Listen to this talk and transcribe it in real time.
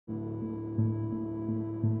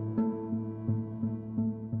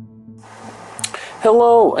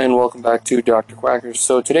Hello, and welcome back to Dr. Quackers.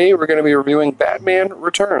 So today we're going to be reviewing Batman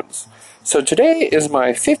Returns. So today is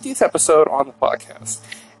my 50th episode on the podcast,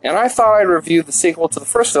 and I thought I'd review the sequel to the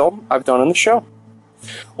first film I've done in the show.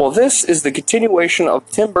 Well, this is the continuation of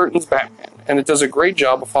Tim Burton's Batman, and it does a great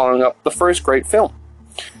job of following up the first great film.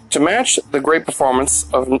 To match the great performance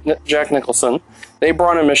of Jack Nicholson, they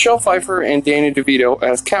brought in Michelle Pfeiffer and Danny DeVito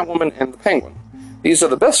as Catwoman and the Penguin. These are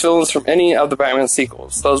the best villains from any of the Batman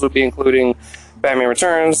sequels. Those would be including Batman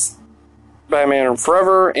Returns, Batman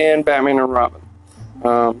Forever, and Batman and Robin.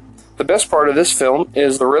 The best part of this film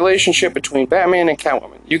is the relationship between Batman and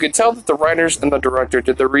Catwoman. You could tell that the writers and the director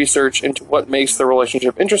did their research into what makes the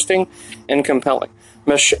relationship interesting and compelling.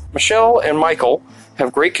 Michelle and Michael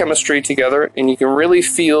have great chemistry together, and you can really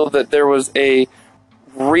feel that there was a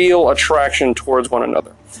real attraction towards one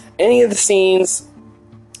another. Any of the scenes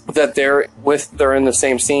that they're in the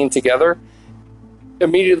same scene together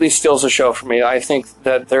immediately steals the show for me. I think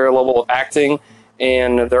that their level of acting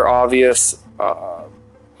and their obvious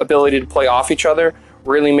ability to play off each other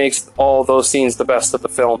really makes all those scenes the best of the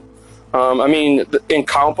film. In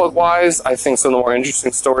comic book wise, I think some of the more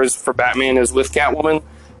interesting stories for Batman is with Catwoman.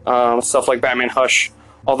 Stuff like Batman Hush,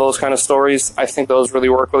 all those kind of stories. I think those really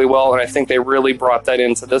work really well, and I think they really brought that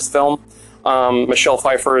into this film. Michelle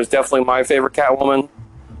Pfeiffer is definitely my favorite Catwoman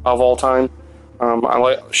of all time.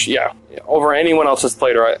 Over anyone else that's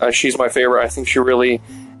played her, she's my favorite. I think she really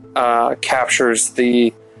captures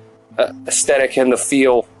the aesthetic and the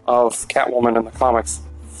feel of Catwoman in the comics.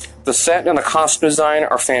 The set and the costume design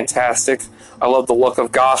are fantastic. I love the look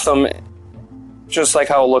of Gotham, just like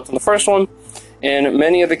how it looked in the first one, and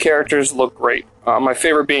many of the characters look great. My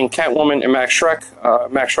favorite being Catwoman and Max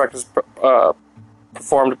Schreck. Max Schreck is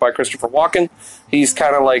performed by Christopher Walken. He's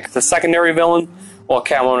kind of like the secondary villain, while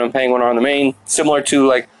Catwoman and Penguin are the main, similar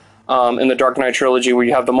to in the Dark Knight trilogy where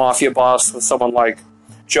you have the Mafia boss with someone like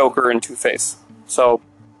Joker and Two-Face. So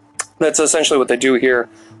that's essentially what they do here,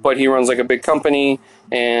 but he runs like a big company,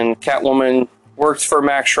 and Catwoman works for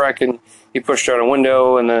Max Schreck, and he pushed her out a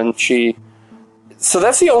window, and then she... So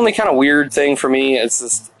that's the only kind of weird thing for me. It's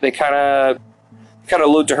just they kind of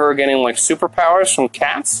allude to her getting like superpowers from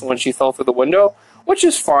cats when she fell through the window, which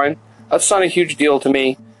is fine. That's not a huge deal to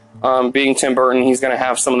me. Being Tim Burton, he's going to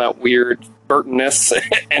have some of that weird Burton-ness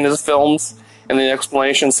in his films, and the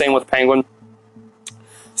explanation, same with Penguin.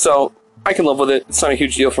 So, I can live with it. It's not a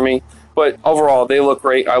huge deal for me. But overall, they look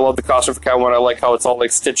great. I love the costume for Catwoman. I like how it's all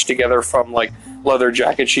stitched together from leather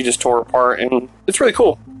jacket she just tore apart, and it's really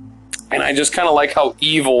cool. And I just kind of like how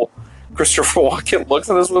evil Christopher Walken looks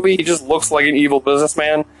in this movie. He just looks like an evil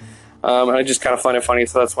businessman. And I just kind of find it funny,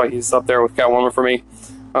 so that's why he's up there with Catwoman for me.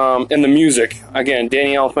 And the music, again,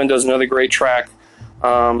 Danny Elfman does another great track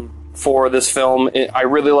for this film. I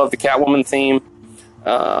really love the Catwoman theme.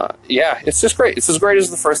 It's just great. It's as great as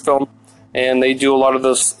the first film, and they do a lot of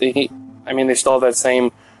those. They still have that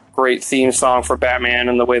same great theme song for Batman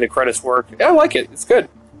and the way the credits work. Yeah, I like it. It's good.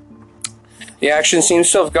 The action seems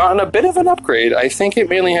to have gotten a bit of an upgrade. I think it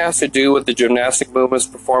mainly has to do with the gymnastic movements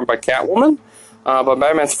performed by Catwoman, but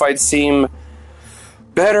Batman's fights seem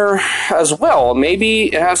better as well.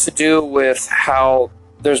 Maybe it has to do with how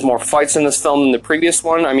there's more fights in this film than the previous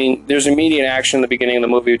one. There's immediate action in the beginning of the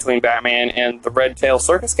movie between Batman and the Red Tail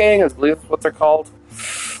Circus Gang, I believe is what they're called.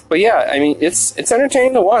 But yeah, it's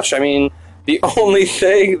entertaining to watch. The only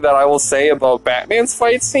thing that I will say about Batman's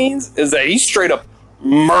fight scenes is that he straight up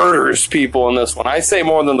murders people in this one. I say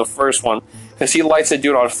more than the first one, because he lights a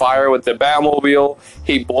dude on fire with the Batmobile.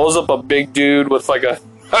 He blows up a big dude with a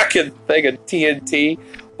fucking thing of TNT,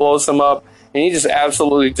 blows him up, and he just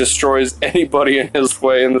absolutely destroys anybody in his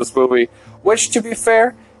way in this movie. Which, to be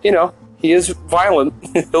fair, he is violent.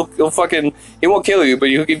 He won't kill you, but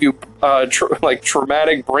he'll give you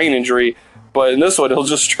traumatic brain injury. But in this one, he'll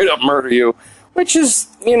just straight up murder you. Which is,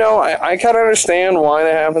 I kind of understand why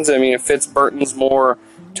that happens. It fits Burton's more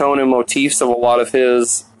tone and motifs of a lot of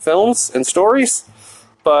his films and stories.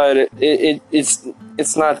 But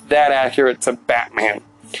it's not that accurate to Batman.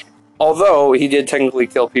 Although he did technically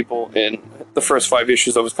kill people in the first 5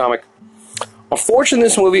 issues of his comic. Unfortunately,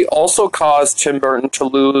 this movie also caused Tim Burton to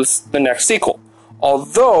lose the next sequel.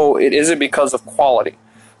 Although it isn't because of quality.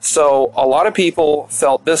 So a lot of people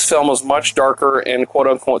felt this film was much darker and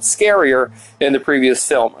quote-unquote scarier than the previous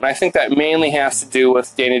film. And I think that mainly has to do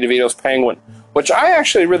with Danny DeVito's Penguin, which I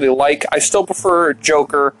actually really like. I still prefer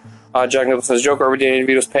Joker, Jack Nicholson's Joker over Danny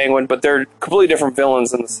DeVito's Penguin, but they're completely different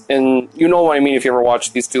villains. And you know what I mean if you ever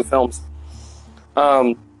watch these two films.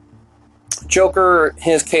 Joker,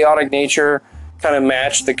 his chaotic nature kind of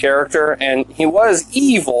matched the character, and he was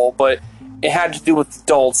evil, but it had to do with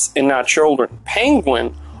adults and not children.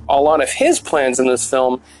 Penguin, a lot of his plans in this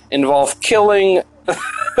film involve killing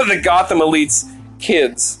the Gotham Elite's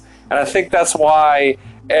kids. And I think that's why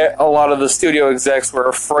a lot of the studio execs were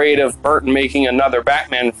afraid of Burton making another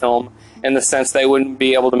Batman film, in the sense they wouldn't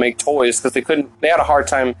be able to make toys, because they had a hard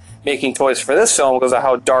time making toys for this film because of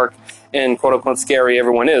how dark and quote-unquote scary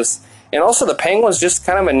everyone is. And also the Penguin's just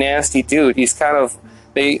kind of a nasty dude. He's kind of,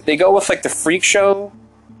 they go with like the freak show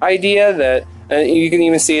idea that, you can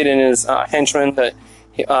even see it in his henchmen, that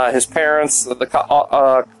his parents, the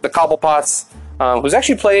Cobblepots, who's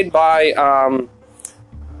actually played by,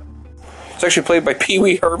 Pee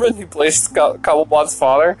Wee Herman, who plays Cobblepot's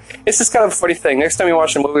father. It's just kind of a funny thing. Next time you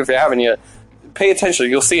watch the movie, if you haven't yet, pay attention.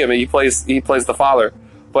 You'll see him. He plays the father.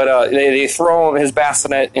 But they throw his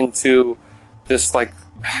bassinet into this, like,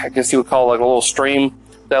 I guess you would call it like a little stream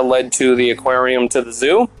that led to the aquarium to the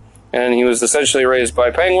zoo. And he was essentially raised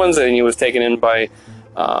by penguins, and he was taken in by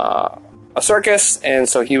a circus, and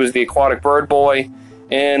so he was the aquatic bird boy.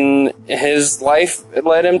 And his life, it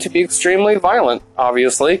led him to be extremely violent,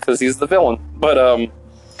 obviously, because he's the villain. But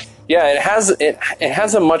yeah, it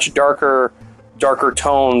has a much darker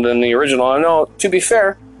tone than the original. I know, to be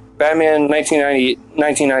fair, Batman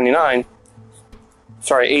 1999,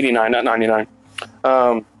 sorry, 89, not 99,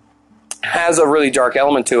 has a really dark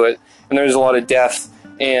element to it, and there's a lot of death.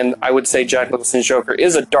 And I would say Jack Nicholson's Joker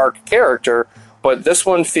is a dark character, but this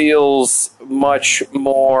one feels much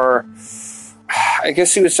more, I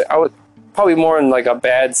guess you would say, probably more in like a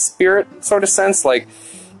bad spirit sort of sense. Like,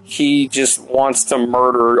 he just wants to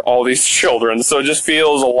murder all these children, so it just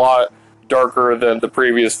feels a lot darker than the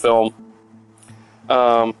previous film.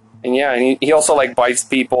 And yeah, and he also like bites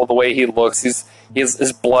people. The way he looks,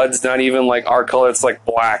 his blood's not even like our color; it's like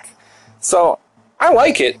black. So I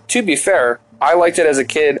like it. To be fair, I liked it as a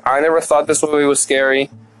kid. I never thought this movie was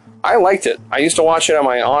scary. I liked it. I used to watch it at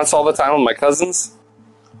my aunt's all the time with my cousins.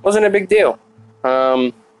 Wasn't a big deal.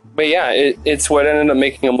 But yeah, it's what ended up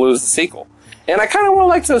making him lose the sequel. And I kind of would have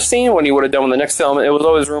liked to have seen what he would have done with the next film. It was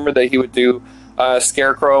always rumored that he would do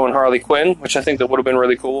Scarecrow and Harley Quinn, which I think that would have been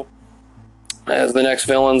really cool as the next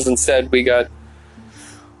villains. Instead, we got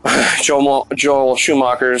Joel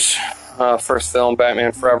Schumacher's first film,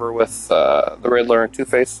 Batman Forever, with the Riddler and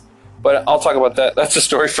Two-Face. But I'll talk about that. That's a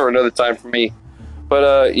story for another time for me.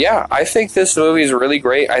 But yeah, I think this movie is really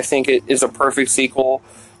great. I think it is a perfect sequel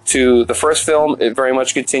to the first film. It very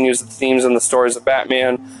much continues the themes and the stories of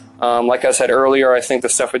Batman. Like I said earlier, I think the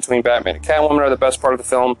stuff between Batman and Catwoman are the best part of the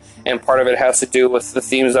film, and part of it has to do with the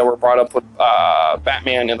themes that were brought up with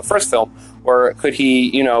Batman in the first film, where could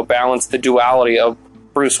he, balance the duality of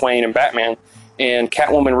Bruce Wayne and Batman. And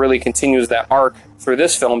Catwoman really continues that arc through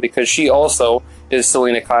this film, because she also is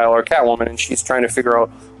Selina Kyle, or Catwoman, and she's trying to figure out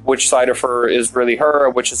which side of her is really her,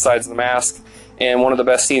 which side's the mask. And one of the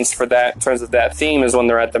best scenes for that, in terms of that theme, is when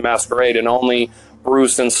they're at the masquerade, and only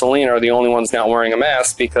Bruce and Selina are the only ones not wearing a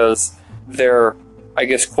mask, because their, I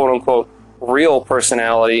guess, quote-unquote, real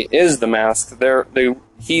personality is the mask.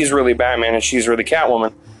 He's really Batman, and she's really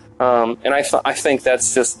Catwoman. And I think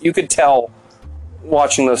that's just, you could tell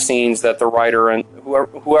watching those scenes that the writer and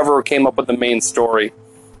whoever came up with the main story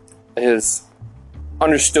has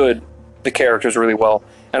understood the characters really well.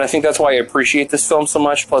 And I think that's why I appreciate this film so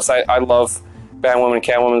much. Plus, I love Batwoman and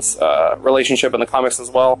Catwoman's relationship in the comics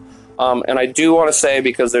as well. And I do want to say,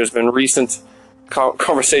 because there's been recent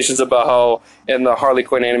conversations about how in the Harley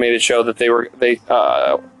Quinn animated show that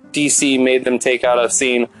DC made them take out a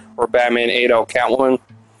scene where Batman ate out Catwoman,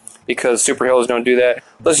 because superheroes don't do that.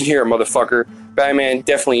 Listen here, motherfucker. Batman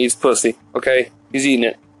definitely eats pussy, okay? He's eating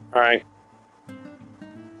it, alright?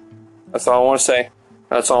 That's all I want to say.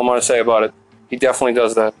 That's all I'm going to say about it. He definitely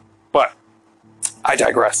does that. But I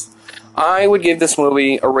digress. I would give this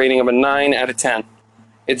movie a rating of a 9 out of 10.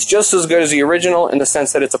 It's just as good as the original in the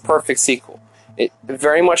sense that it's a perfect sequel. It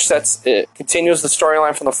very much continues the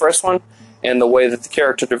storyline from the first one, and the way that the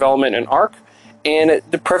character development and arc, and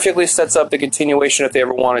it perfectly sets up the continuation if they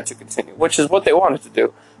ever wanted to continue, which is what they wanted to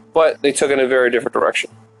do. But they took it in a very different direction.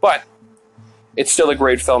 But it's still a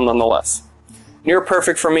great film nonetheless. Near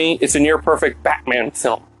perfect for me, it's a near perfect Batman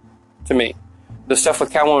film to me. The stuff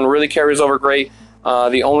with Catwoman really carries over great.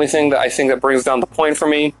 The only thing that I think that brings down the point for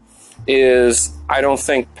me is I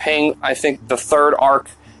think the third arc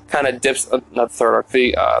kind of dips. Not the third arc.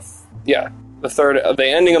 The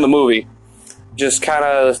ending of the movie just kind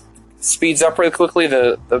of speeds up really quickly.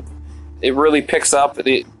 It really picks up.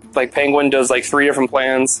 Like Penguin does like 3 different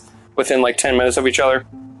plans within like 10 minutes of each other.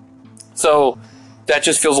 So that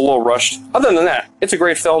just feels a little rushed. Other than that, it's a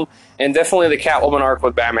great film, and definitely the Catwoman arc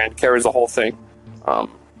with Batman carries the whole thing.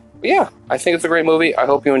 But yeah, I think it's a great movie. I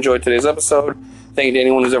hope you enjoyed today's episode. Thank you to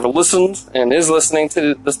anyone who's ever listened and is listening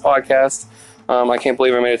to this podcast. I can't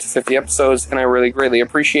believe I made it to 50 episodes, and I really greatly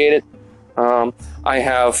appreciate it. I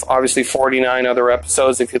have obviously 49 other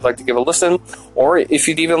episodes if you'd like to give a listen, or if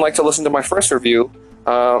you'd even like to listen to my first review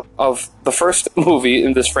of the first movie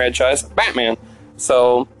in this franchise, Batman.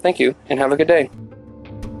 So, thank you, and have a good day.